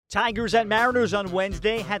Tigers at Mariners on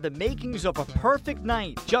Wednesday had the makings of a perfect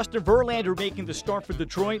night. Justin Verlander making the start for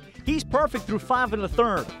Detroit. He's perfect through 5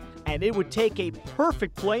 1/3. And it would take a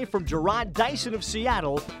perfect play from Jarrod Dyson of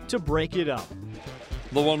Seattle to break it up.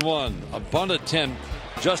 The 1-1, a bunt attempt.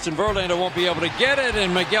 Justin Verlander won't be able to get it,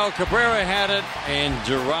 and Miguel Cabrera had it, and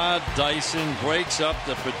Jarrod Dyson breaks up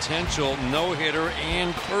the potential no-hitter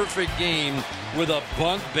and perfect game with a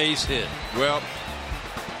bunt base hit. Well,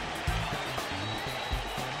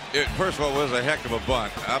 first of all, it was a heck of a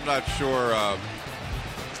bunt. I'm not sure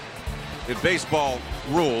in baseball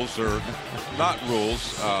rules or not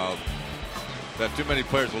rules that too many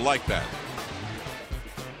players will like that.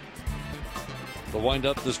 The wind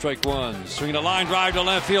up, the strike one. Swinging a line drive to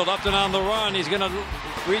left field, up and on the run. He's going to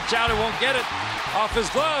reach out and won't get it. Off his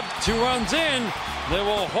glove, 2 runs in. They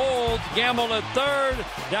will hold. Gamble at third.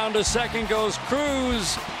 Down to second goes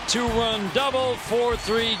Cruz. 2-run double,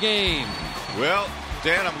 4-3 game. Well,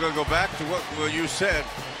 Dan, I'm going to go back to what you said.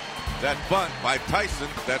 That bunt by Tyson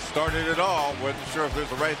that started it all. Wasn't sure if it was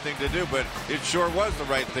the right thing to do, but it sure was the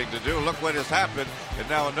right thing to do. Look what has happened. And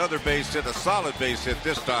now another base hit, a solid base hit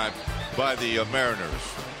this time by the Mariners.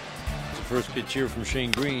 It's the first pitch here from Shane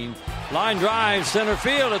Green. Line drive, center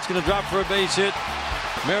field. It's going to drop for a base hit.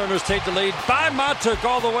 Mariners take the lead. By Matuk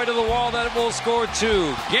all the way to the wall. That will score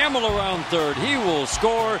 2. Gamble around third. He will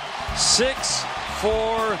score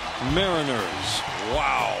 6-4 Mariners.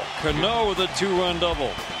 Wow. Cano with a 2-run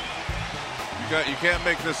double. You can't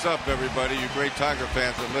make this up, everybody. You great Tiger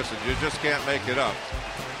fans that listen. You just can't make it up.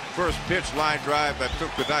 First pitch line drive, that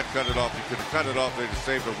could not cut it off. You could have cut it off there to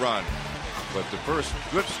save the run. But the first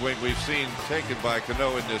good swing we've seen taken by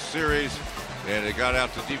Cano in this series, and it got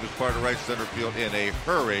out to deepest part of right center field in a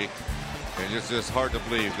hurry. And it's just hard to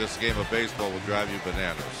believe this game of baseball will drive you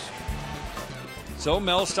bananas. So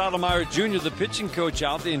Mel Stottlemyre Jr., the pitching coach,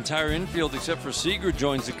 out. The entire infield except for Seager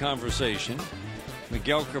joins the conversation.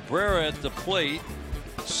 Miguel Cabrera at the plate.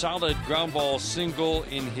 Solid ground ball single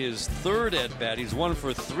in his third at bat. He's 1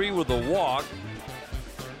 for 3 with a walk.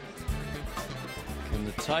 Can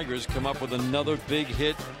the Tigers come up with another big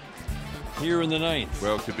hit here in the ninth?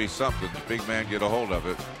 Well, it could be something. The big man get a hold of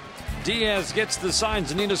it. Diaz gets the sign.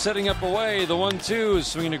 Zanino setting up away. The 1-2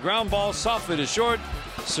 swinging a ground ball. Softly to short.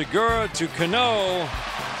 Segura to Cano.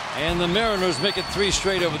 And the Mariners make it 3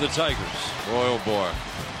 straight over the Tigers. Boy, oh boy.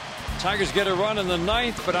 Tigers get a run in the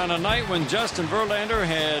ninth, but on a night when Justin Verlander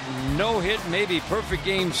had no hit, maybe perfect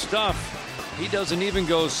game stuff, he doesn't even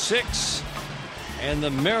go 6. And the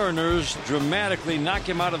Mariners dramatically knock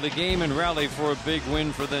him out of the game and rally for a big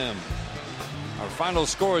win for them. Our final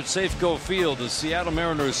score at Safeco Field, the Seattle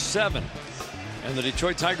Mariners 7 and the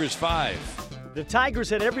Detroit Tigers 5. The Tigers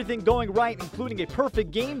had everything going right, including a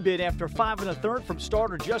perfect game bid after 5 1/3 from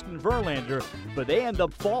starter Justin Verlander, but they end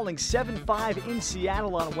up falling 7-5 in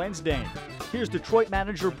Seattle on Wednesday. Here's Detroit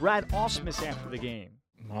manager Brad Ausmus after the game.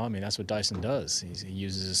 Well, I mean, that's what Dyson does. He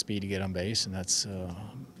uses his speed to get on base, and that's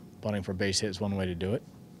bunting for a base hit is one way to do it,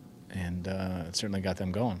 and it certainly got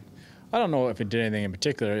them going. I don't know if it did anything in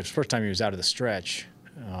particular. It was the first time he was out of the stretch.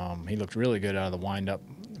 He looked really good out of the windup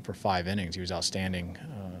for 5 innings. He was outstanding.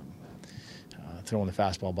 Throwing the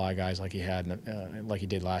fastball by guys like he had, like he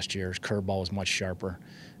did last year. His curveball was much sharper.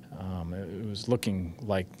 It was looking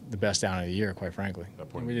like the best down of the year, quite frankly.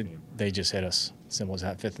 They just hit us. Simple as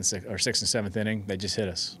that. 6th and 7th inning, they just hit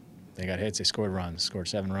us. They got hits. They scored runs. Scored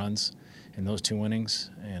 7 runs in those 2 innings,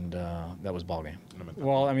 and that was ball game.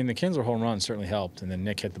 Well, I mean, the Kinsler home run certainly helped, and then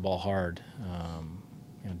Nick hit the ball hard.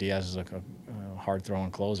 Diaz is like a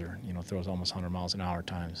hard-throwing closer. Throws almost 100 miles an hour at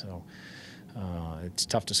times. So. It's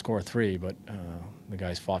tough to score 3, but the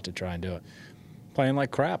guys fought to try and do it. Playing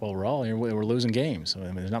like crap overall. We're losing games. So, I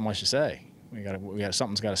mean, there's not much to say. We got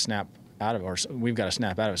something's got to snap out of it, or we've got to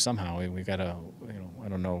snap out of it somehow. We've got to, I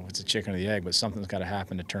don't know if it's a chicken or the egg, but something's got to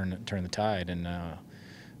happen to turn the tide, and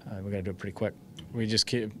we got to do it pretty quick. We just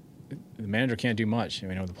can't. The manager can't do much.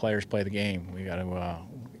 The players play the game. We got to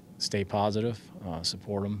stay positive,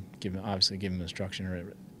 support them, obviously give them instruction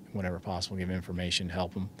or whenever possible, give them information,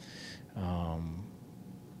 help them.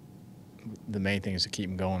 The main thing is to keep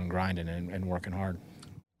them going, grinding, and working hard.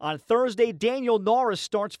 On Thursday, Daniel Norris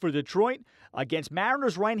starts for Detroit against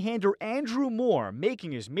Mariners right-hander Andrew Moore,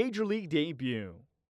 making his Major League debut.